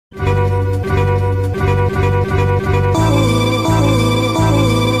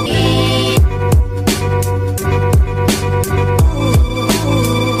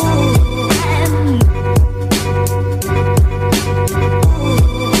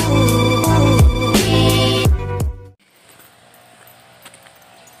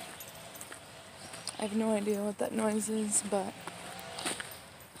noises, but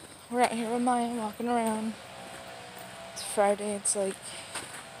we're out here with Maya walking around. It's Friday, it's like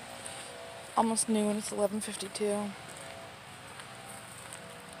almost noon, it's 11:52.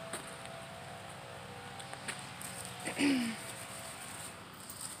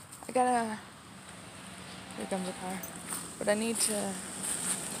 Here comes a car, but I need to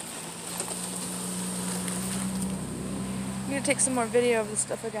take some more video of the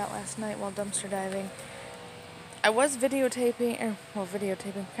stuff I got last night while dumpster diving. I was videotaping,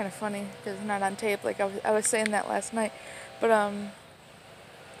 kind of funny, because it's not on tape, like I was saying that last night, but I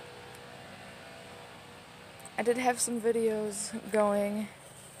did have some videos going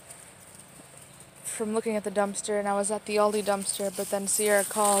from looking at the dumpster, and I was at the Aldi dumpster, but then Sierra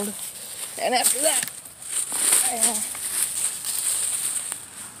called, and after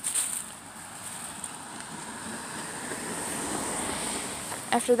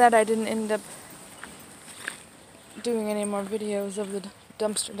that, I didn't end up doing any more videos of the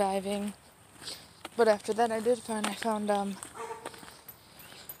dumpster diving. But after that, I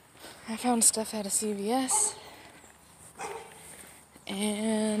found stuff at a CVS,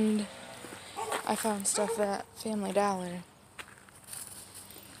 and I found stuff at Family Dollar.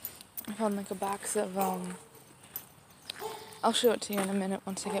 I found like a box of I'll show it to you in a minute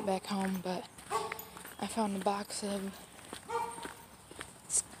once I get back home, but I found a box of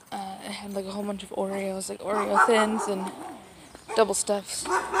it had like a whole bunch of Oreos, like Oreo Thins and double stuffs.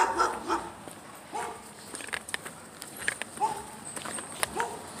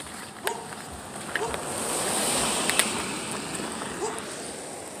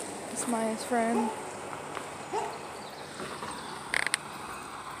 It's Maya's friend.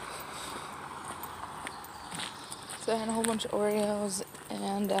 So I had a whole bunch of Oreos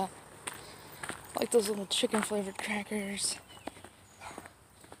and like those little chicken flavored crackers.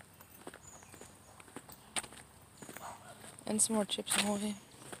 And some more Chips Ahoy.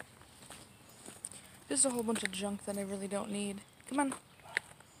 Just a whole bunch of junk that I really don't need. Come on.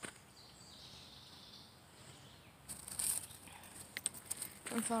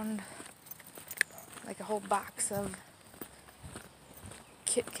 I found like a whole box of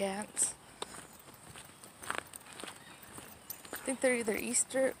Kit Kats. I think they're either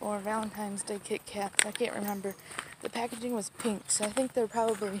Easter or Valentine's Day Kit Kats. I can't remember. The packaging was pink, so I think they're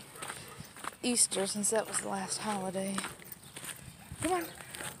probably Easter since that was the last holiday. Come on.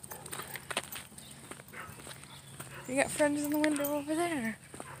 You got friends in the window over there.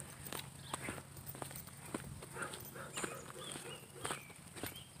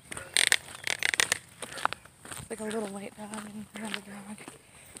 It's like a little white dog and another dog.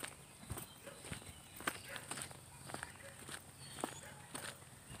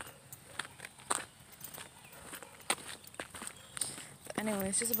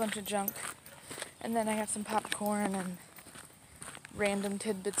 Anyways, just a bunch of junk. And then I got some popcorn and random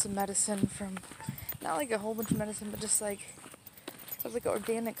tidbits of medicine from, not like a whole bunch of medicine, but just like, it was like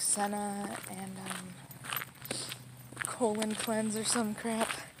organic senna and colon cleanse or some crap.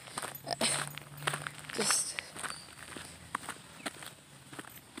 Just,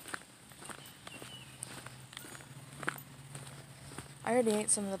 I already ate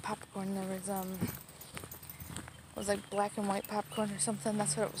some of the popcorn. There was it was like black and white popcorn or something.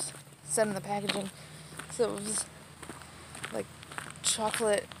 That's what it was said in the packaging. So it was like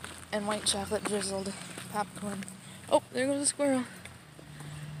chocolate and white chocolate drizzled popcorn. Oh, there goes a squirrel.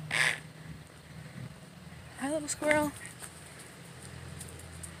 Hi, little squirrel.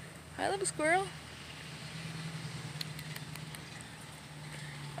 Hi, little squirrel.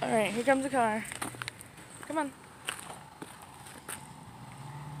 Alright, here comes the car. Come on.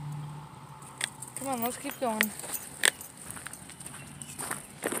 Come on, let's keep going.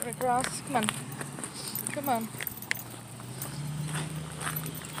 Get across. Come on. Come on.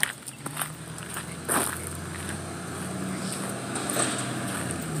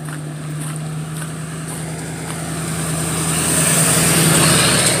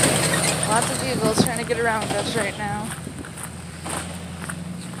 Lots of vehicles trying to get around us right now.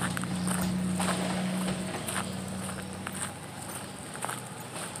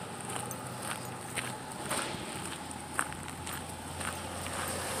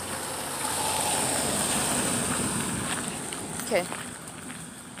 Okay.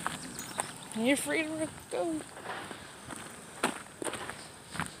 You're free to go.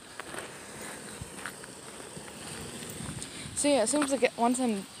 So yeah, it seems like once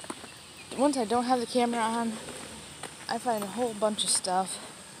I don't have the camera on, I find a whole bunch of stuff.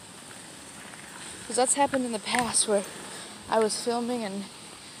 Because that's happened in the past where I was filming and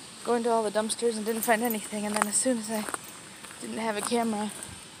going to all the dumpsters and didn't find anything, and then as soon as I didn't have a camera,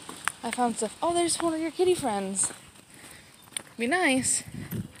 I found stuff. Oh, there's one of your kitty friends. Be nice.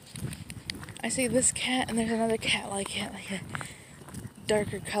 I see this cat, and there's another cat like it, like a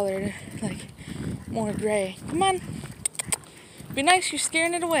darker colored, like more gray. Come on. Be nice, you're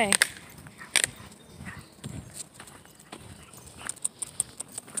scaring it away.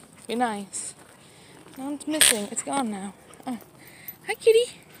 Be nice. No, it's missing. It's gone now. Oh. Hi,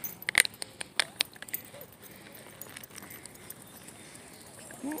 kitty.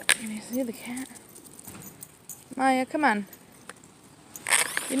 Oh, can you see the cat? Maya, come on.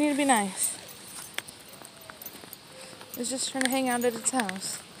 You need to be nice. It's just trying to hang out at its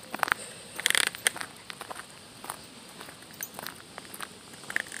house.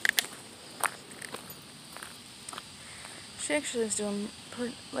 She actually is doing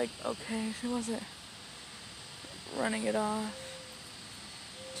okay. She wasn't running it off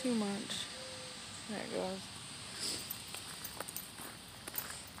too much. There it goes.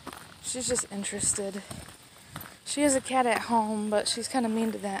 She's just interested. She has a cat at home, but she's kind of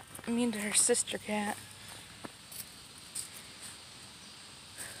mean to her sister cat.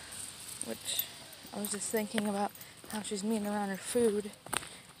 Which I was just thinking about how she's mean around her food.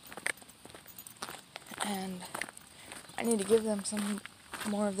 And I need to give them some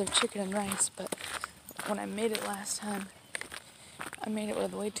more of their chicken and rice, but when I made it last time, I made it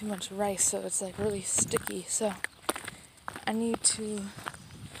with way too much rice, so it's like really sticky. So I need to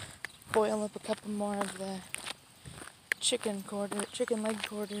boil up a couple more of the chicken leg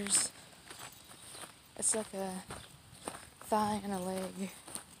quarters. It's like a thigh and a leg.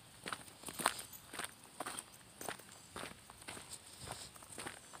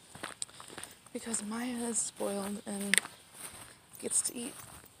 Because Maya is spoiled and gets to eat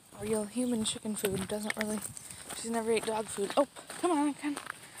real human chicken food. She's never ate dog food. Oh, come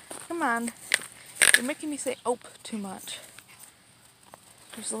on. You're making me say "ope" too much.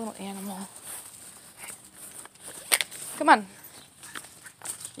 There's a little animal. Come on.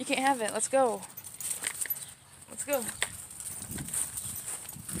 You can't have it. Let's go. Let's go.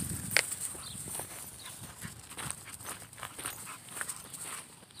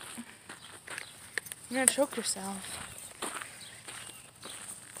 You're gonna choke yourself.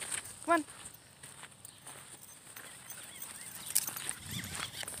 Come on.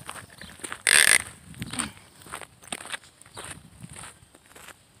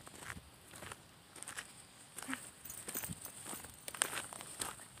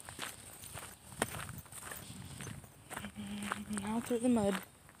 Now through the mud.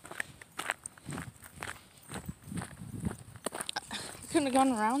 You couldn't have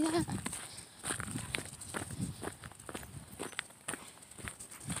gone around that?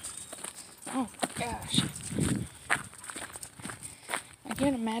 Oh gosh. I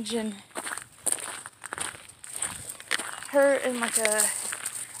can't imagine her in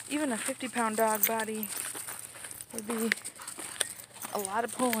even a 50-pound dog body would be a lot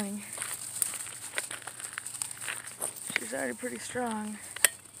of pulling. She's already pretty strong.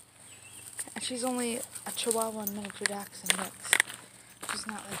 And she's only a Chihuahua and miniature dachshund mix. She's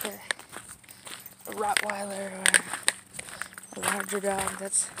not like a Rottweiler or a larger dog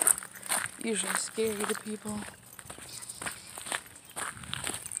that's usually scary to people.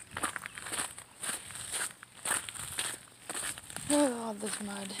 Oh, all this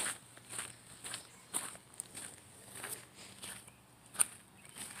mud.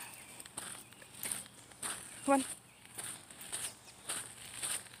 Come on.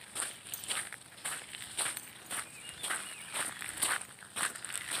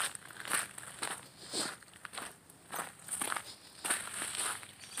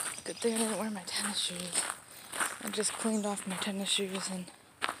 Good thing I didn't wear my tennis shoes. I just cleaned off my tennis shoes and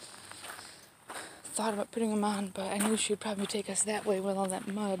thought about putting them on, but I knew she'd probably take us that way with all that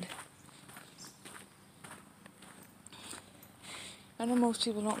mud. I know most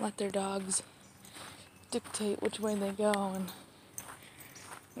people don't let their dogs dictate which way they go and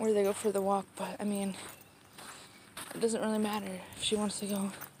where they go for the walk, but I mean, it doesn't really matter. If she wants to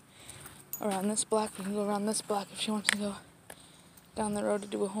go around this block, we can go around this block. If she wants to go down the road to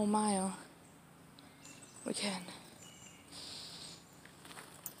do a whole mile, we can.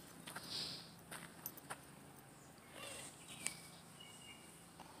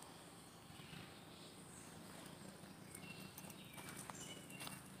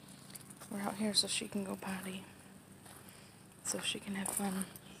 We're out here so she can go potty, so she can have fun.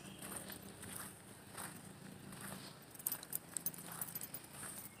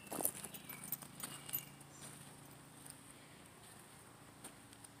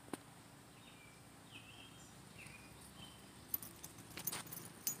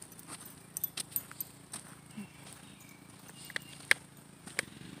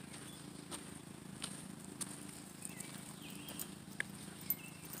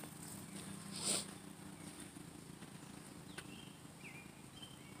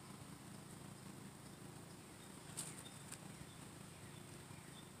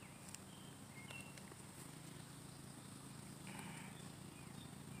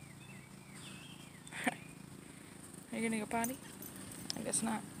 Are you gonna go potty? I guess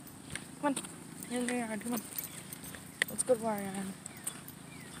not. Come on. Here's the yard. Come on. Let's go to our yard.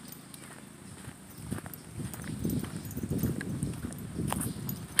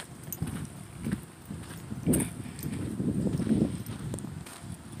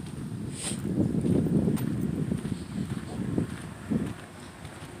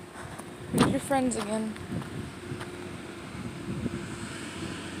 Here's your friends again.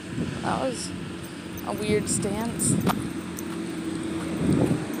 That was a weird stance.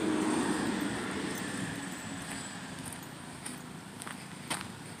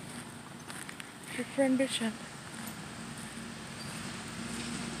 Your friend Bishop.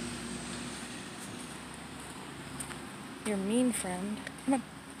 Your mean friend. Come on.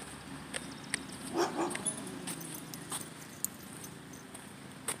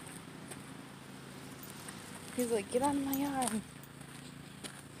 He's like, get out of my yard.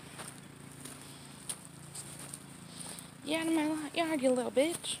 Get out of my yard, you little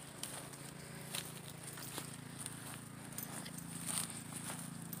bitch.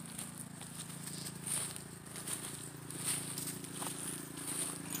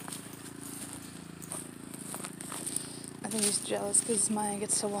 I think he's jealous because Maya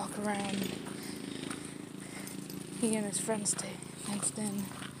gets to walk around. He and his friends stay fenced in.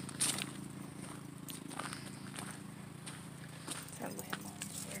 It's our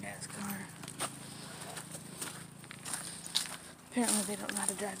landlord's weird ass car. Apparently they don't know how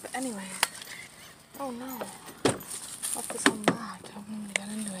to drive, but anyway. Oh no. Left this unlocked. I hope nobody got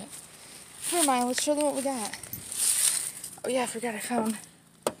into it. Come here, Maya, let's show them what we got. Oh yeah, I forgot I found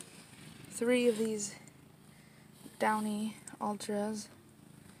 3 of these Downy Ultras.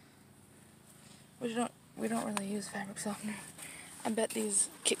 We don't really use fabric softener. I bet these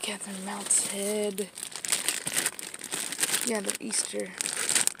Kit Kats are melted. Yeah, they're Easter.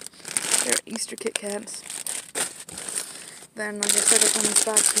 They're Easter Kit Kats. Then, like I said, I found this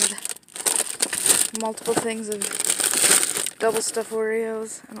box with multiple things of double stuffed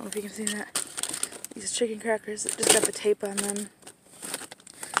Oreos. I don't know if you can see that. These chicken crackers that just got the tape on them.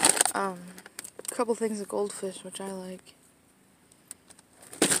 A couple things of Goldfish, which I like.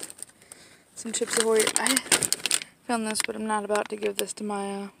 Some Chips Ahoy. I found this, but I'm not about to give this to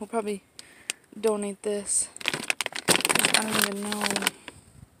Maya. We'll probably donate this. I don't even know.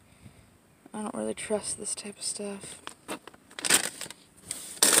 I don't really trust this type of stuff. I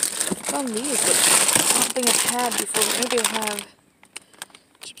found these, but I don't think I've had before. Maybe I have.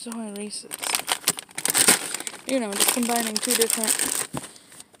 Chips Ahoy Reese's. You know, just combining two different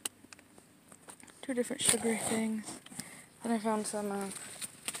sugary things. Then I found some, I'm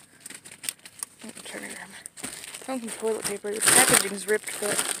trying to grab it. Found some toilet paper. The packaging's ripped,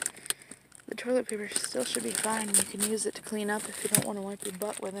 but the toilet paper still should be fine. You can use it to clean up if you don't want to wipe your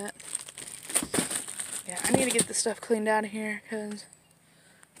butt with it. Yeah, I need to get the stuff cleaned out of here because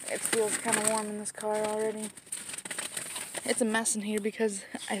it feels kind of warm in this car already. It's a mess in here because,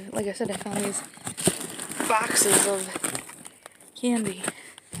 like I said, I found these boxes of candy.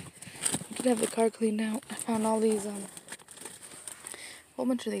 I could have the car cleaned out. I found all these, a whole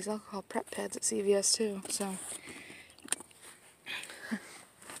bunch of these alcohol prep pads at CVS too, so.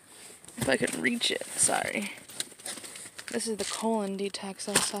 If I could reach it, sorry. This is the colon detox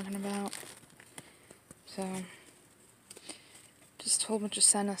I was talking about. So, just a whole bunch of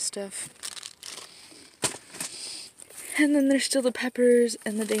Senna stuff. And then there's still the peppers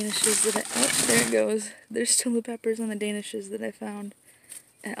and the Danishes that oh, there it goes. There's still the peppers and the Danishes that I found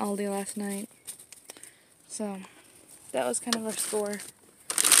at Aldi last night. So, that was kind of our score.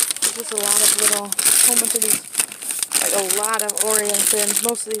 There's just a lot of little, whole bunch of these, like a lot of Oreo thins.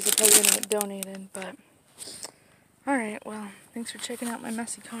 Most of these are probably going to get donated, but alright, well, thanks for checking out my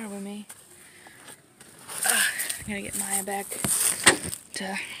messy car with me. I'm going to get Maya back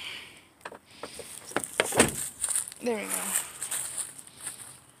to, there we go.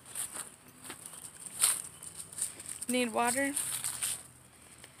 Need water?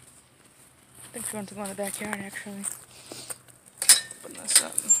 I think she wants to go in the backyard, actually. Open this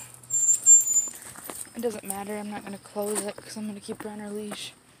up. It doesn't matter. I'm not going to close it because I'm going to keep her on her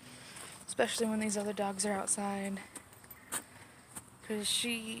leash. Especially when these other dogs are outside. Because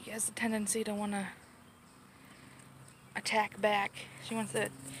she has a tendency to want to attack back. She wants to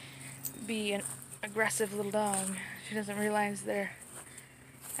be an aggressive little dog. She doesn't realize they're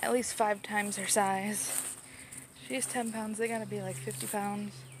at least 5 times her size. She's 10 pounds. They gotta be like 50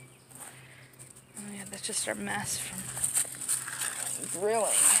 pounds. Oh yeah, that's just our mess from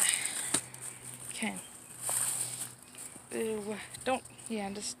grilling. Okay. Ew, don't, yeah,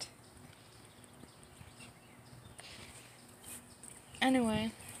 just...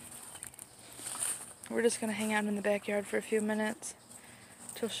 Anyway. we're just gonna hang out in the backyard for a few minutes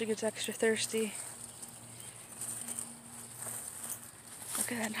till she gets extra thirsty.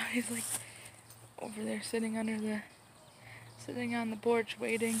 Look at that, now he's like over there sitting on the porch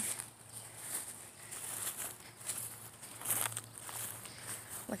waiting.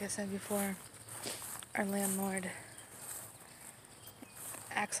 Like I said before, our landlord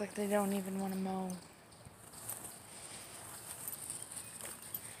acts like they don't even want to mow.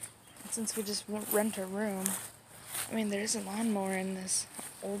 And since we just rent a room, I mean, there is a lawnmower in this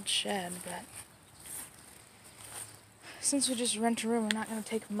old shed, but since we just rent a room, I'm not going to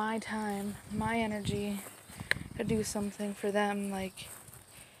take my time, my energy to do something for them. Like,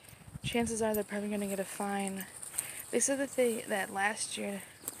 chances are they're probably going to get a fine. They said that last year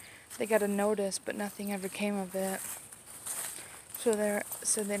they got a notice, but nothing ever came of it. So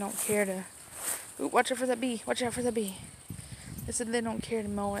they don't care to. Ooh, watch out for that bee! Watch out for the bee! They said they don't care to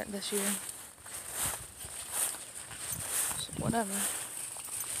mow it this year. So whatever.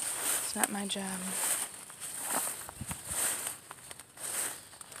 It's not my job.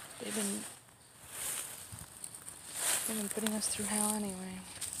 They've been putting us through hell anyway.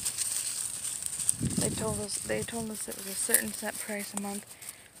 They told us it was a certain set price a month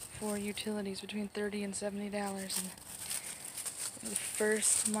for utilities, between $30 and $70. And the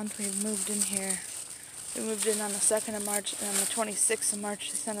first month we moved in here, we moved in on the 2nd of March, and on the 26th of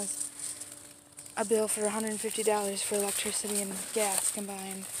March they sent us a bill for $150 for electricity and gas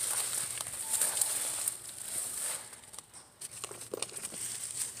combined.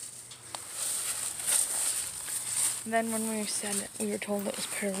 And then when we were told it was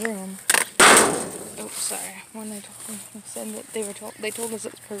per room. When they told us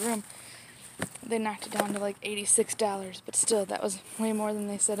it was per room, they knocked it down to like $86, but still, that was way more than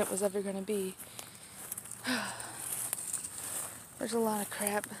they said it was ever going to be. There's a lot of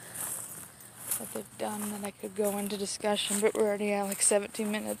crap that they've done that I could go into discussion, but we're already at like 17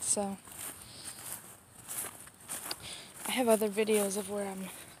 minutes, so I have other videos of where I'm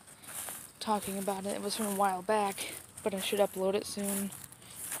talking about it. It was from a while back, but I should upload it soon.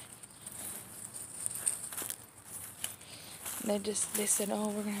 They said, oh,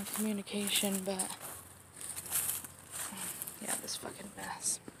 we're gonna have communication, but yeah, this fucking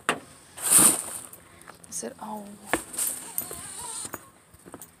mess. They said, oh,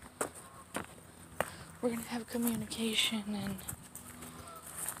 we're gonna have communication and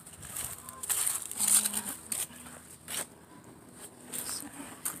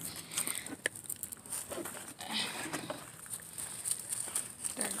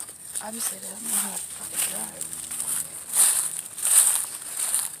obviously they don't know how to fucking drive.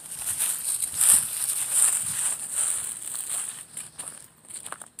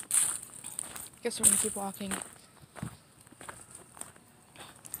 Guess we're gonna keep walking.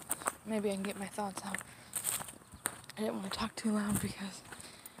 Maybe I can get my thoughts out. I didn't want to talk too loud because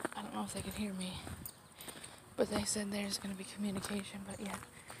I don't know if they could hear me. But they said there's gonna be communication, but yeah.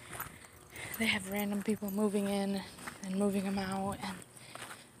 They have random people moving in and moving them out, and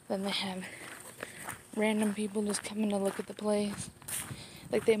then they have random people just coming to look at the place.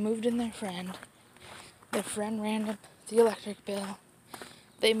 Like, they moved in their friend ran up the electric bill,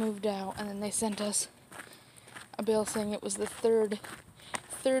 they moved out, and then they sent us a bill saying it was the third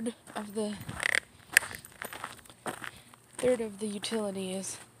of the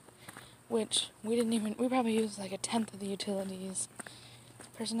utilities, which we probably used like 1/10 of the utilities. The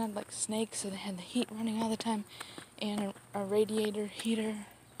person had like snakes, so they had the heat running all the time, and a radiator heater.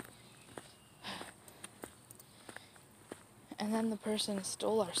 And then the person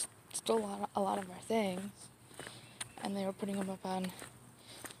stole a lot of our things, and they were putting them up on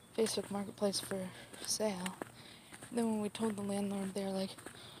Facebook Marketplace for sale. Then when we told the landlord, they're like,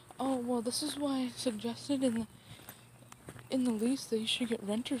 oh, well, this is why I suggested in the lease that you should get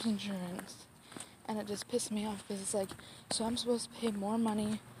renter's insurance. And it just pissed me off, because it's like, so I'm supposed to pay more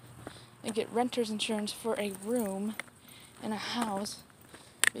money and get renter's insurance for a room in a house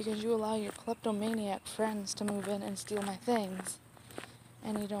because you allow your kleptomaniac friends to move in and steal my things.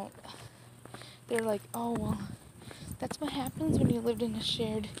 And you don't. They're like, oh, well, that's what happens when you lived in a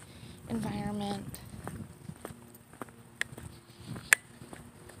shared environment.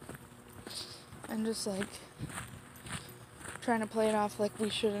 And just like trying to play it off like we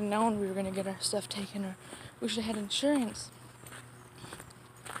should have known we were going to get our stuff taken, or we should have had insurance.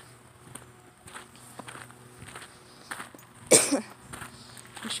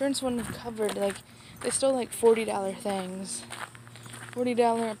 Insurance wouldn't have covered, like, they stole like $40 things.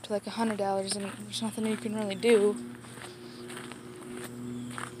 $40 up to like $100, and there's nothing you can really do.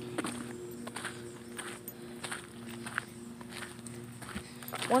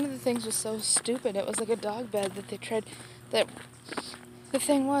 one of the things was so stupid. It was like a dog bed that they tried. That the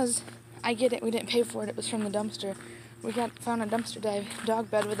thing was, I get it. We didn't pay for it. It was from the dumpster. We found a dumpster dive dog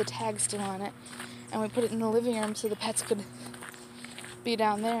bed with a tag still on it, and we put it in the living room so the pets could be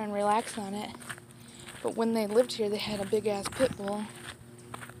down there and relax on it. But when they lived here, they had a big ass pit bull.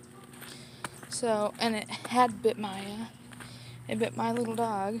 So, and it had bit Maya. It bit my little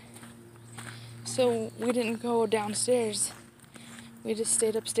dog. So we didn't go downstairs. We just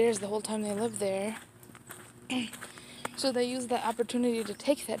stayed upstairs the whole time they lived there. So they used that opportunity to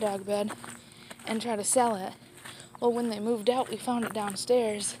take that dog bed and try to sell it. Well, when they moved out, we found it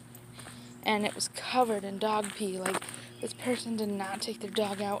downstairs, and it was covered in dog pee. Like, this person did not take their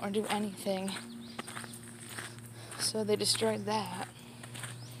dog out or do anything. So they destroyed that.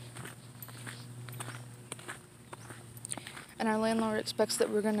 And our landlord expects that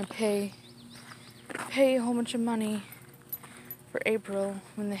we're going to pay a whole bunch of money for April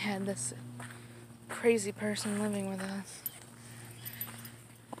when they had this crazy person living with us.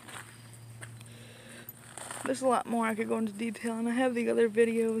 There's a lot more I could go into detail, and I have the other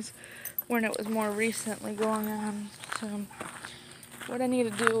videos when it was more recently going on. So what I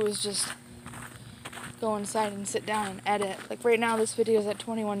need to do is just go inside and sit down and edit. Like right now this video is at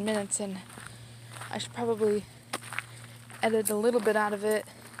 21 minutes and I should probably edit a little bit out of it,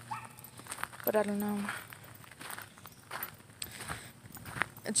 but I don't know.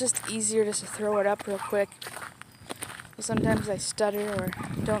 It's just easier just to throw it up real quick. Sometimes I stutter or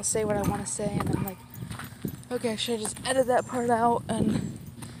don't say what I want to say, and I'm like, okay, should I just edit that part out? And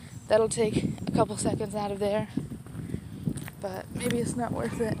that'll take a couple seconds out of there. But maybe it's not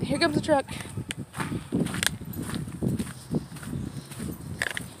worth it. Here comes the truck.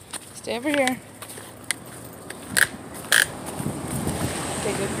 Stay over here.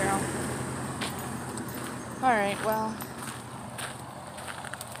 Okay, good girl. Alright, well,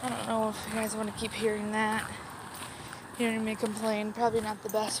 I don't know if you guys want to keep hearing that. Hearing me complain. Probably not the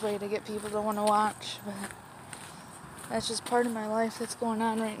best way to get people to want to watch, but that's just part of my life that's going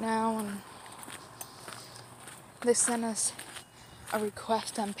on right now. And they sent us a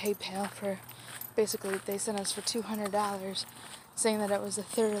request on PayPal for, basically they sent us for $200, saying that it was a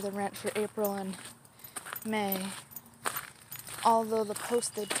third of the rent for April and May. Although the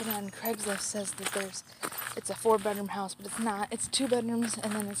post they put on Craigslist says that it's a 4-bedroom house, but it's not. It's 2 bedrooms,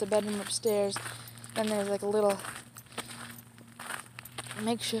 and then it's a bedroom upstairs. Then there's like a little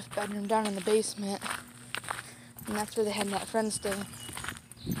makeshift bedroom down in the basement, and that's where they had that friend stay.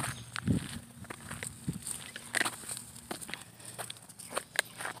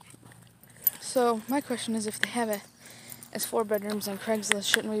 So my question is, if they have it as 4 bedrooms on Craigslist,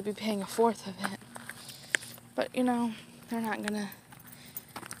 shouldn't we be paying a fourth of it? But you know, they're not gonna.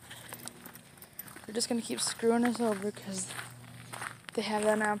 They're just gonna keep screwing us over because they have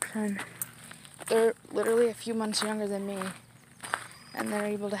that option. They're literally a few months younger than me, and they're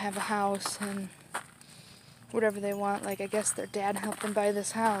able to have a house and whatever they want. Like, I guess their dad helped them buy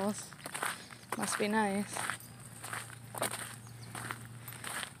this house. Must be nice.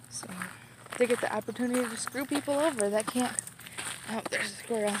 So they get the opportunity to screw people over that can't. Oh, there's a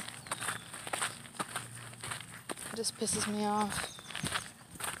squirrel. It just pisses me off.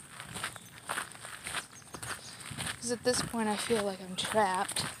 Because at this point I feel like I'm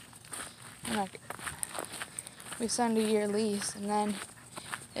trapped. And like, we signed a year lease, and then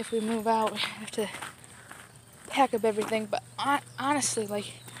if we move out, we have to pack up everything. But honestly,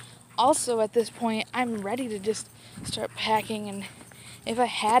 like, also at this point, I'm ready to just start packing. And if I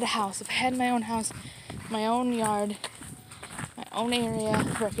had a house, if I had my own house, my own yard, my own area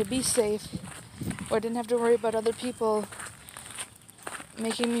where I could be safe, where I didn't have to worry about other people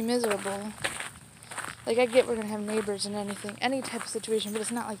making me miserable. Like, I get we're going to have neighbors and anything, any type of situation, but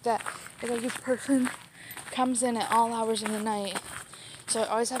it's not like that. It's like this person comes in at all hours of the night, so I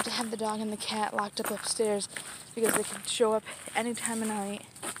always have to have the dog and the cat locked up upstairs because they can show up any time of night.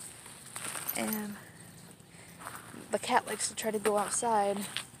 And the cat likes to try to go outside.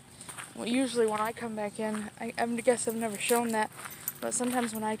 Well, usually when I come back in, I guess I've never shown that, but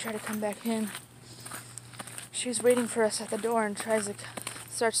sometimes when I try to come back in, she's waiting for us at the door and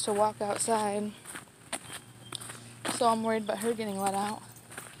starts to walk outside. So I'm worried about her getting let out.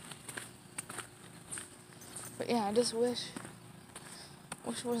 But yeah, I just wish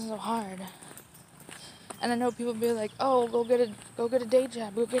it wasn't so hard. And I know people be like, "Oh, go get a day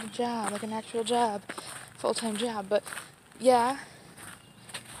job, go get a job, like an actual job, full-time job." But yeah.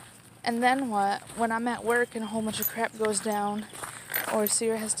 And then what? When I'm at work and a whole bunch of crap goes down, or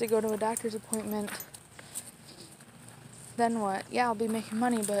Sierra has to go to a doctor's appointment, then what? Yeah, I'll be making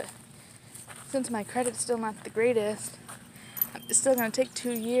money, but since my credit's still not the greatest, it's still going to take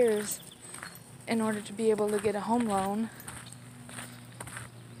 2 years in order to be able to get a home loan.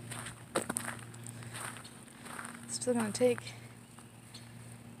 It's still going to take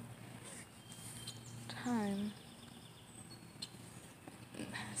time.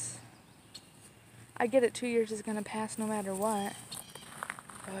 I get it, 2 years is going to pass no matter what,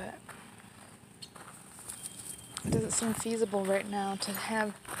 but it doesn't seem feasible right now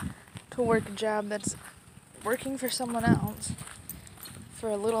to work a job that's working for someone else for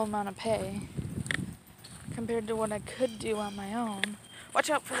a little amount of pay compared to what I could do on my own.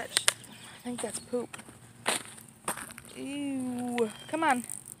 Watch out for that I think that's poop. Ew. Come on.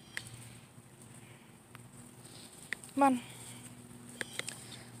 Come on.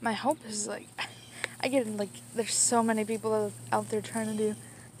 My hope is, like, I get, like, there's so many people out there trying to do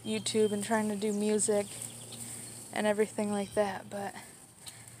YouTube and trying to do music and everything like that, but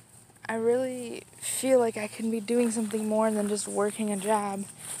I really feel like I can be doing something more than just working a job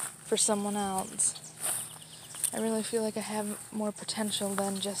for someone else. I really feel like I have more potential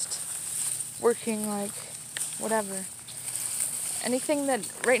than just working, like, whatever. Anything that,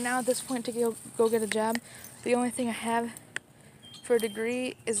 right now at this point, to go get a job, the only thing I have for a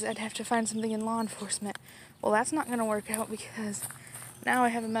degree is I'd have to find something in law enforcement. Well, that's not going to work out because now I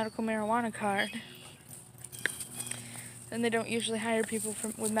have a medical marijuana card. And they don't usually hire people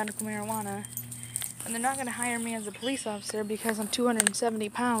with medical marijuana. And they're not going to hire me as a police officer because I'm 270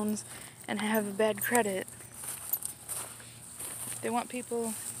 pounds and have a bad credit. They want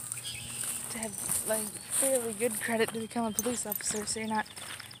people to have, like, fairly good credit to become a police officer, so you're not...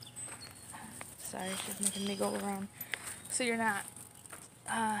 Sorry, she's making me go around. So you're not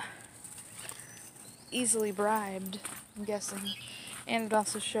easily bribed, I'm guessing. And it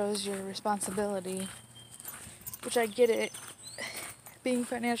also shows your responsibility, which I get it. Being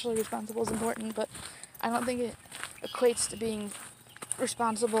financially responsible is important, but I don't think it equates to being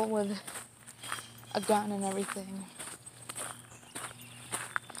responsible with a gun and everything.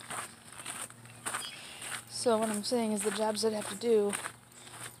 So what I'm saying is the jobs I'd have to do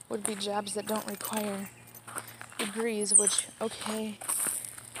would be jobs that don't require degrees, which, okay,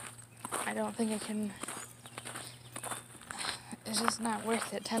 I don't think I can... It's just not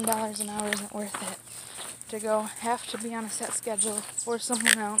worth it. $10 an hour isn't worth it. To have to be on a set schedule for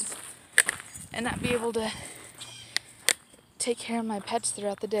someone else and not be able to take care of my pets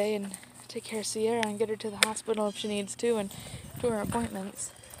throughout the day and take care of Sierra and get her to the hospital if she needs to and to her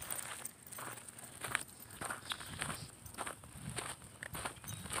appointments.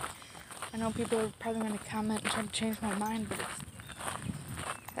 I know people are probably going to comment and try to change my mind, but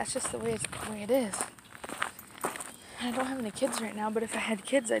that's just the way it is. I don't have any kids right now, but if I had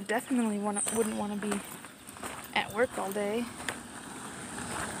kids, I definitely wouldn't want to be at work all day.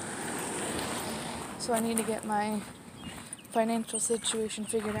 So I need to get my financial situation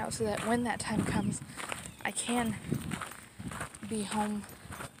figured out so that when that time comes, I can be home.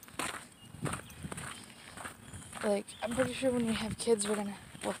 Like, I'm pretty sure when we have kids, we're gonna...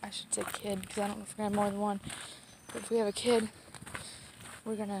 Well, I should say kid, because I don't know if we're gonna have more than one. But if we have a kid,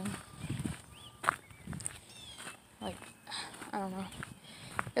 we're gonna... Like, I don't know.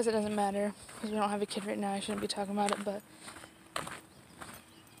 I guess it doesn't matter, because we don't have a kid right now. I shouldn't be talking about it, but...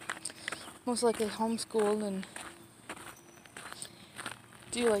 most likely homeschooled and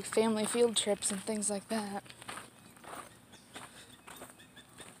do, like, family field trips and things like that.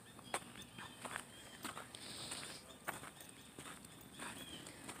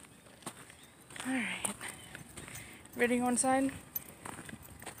 Alright. Ready to go inside?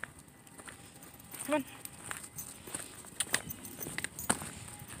 Come on.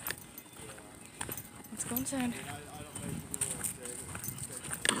 Let's go inside.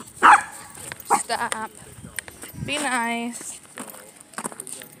 Stop. Be nice.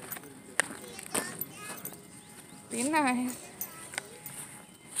 Be nice.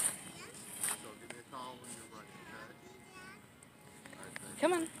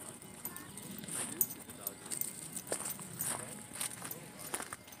 Come on.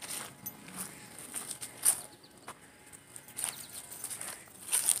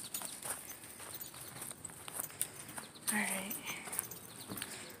 Alright.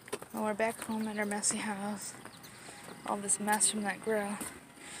 Well, we're back home at our messy house. All this mess from that grill.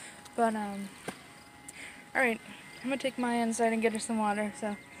 But, alright. I'm gonna take Maya inside and get her some water,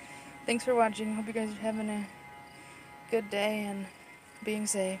 so thanks for watching. Hope you guys are having a good day and being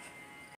safe.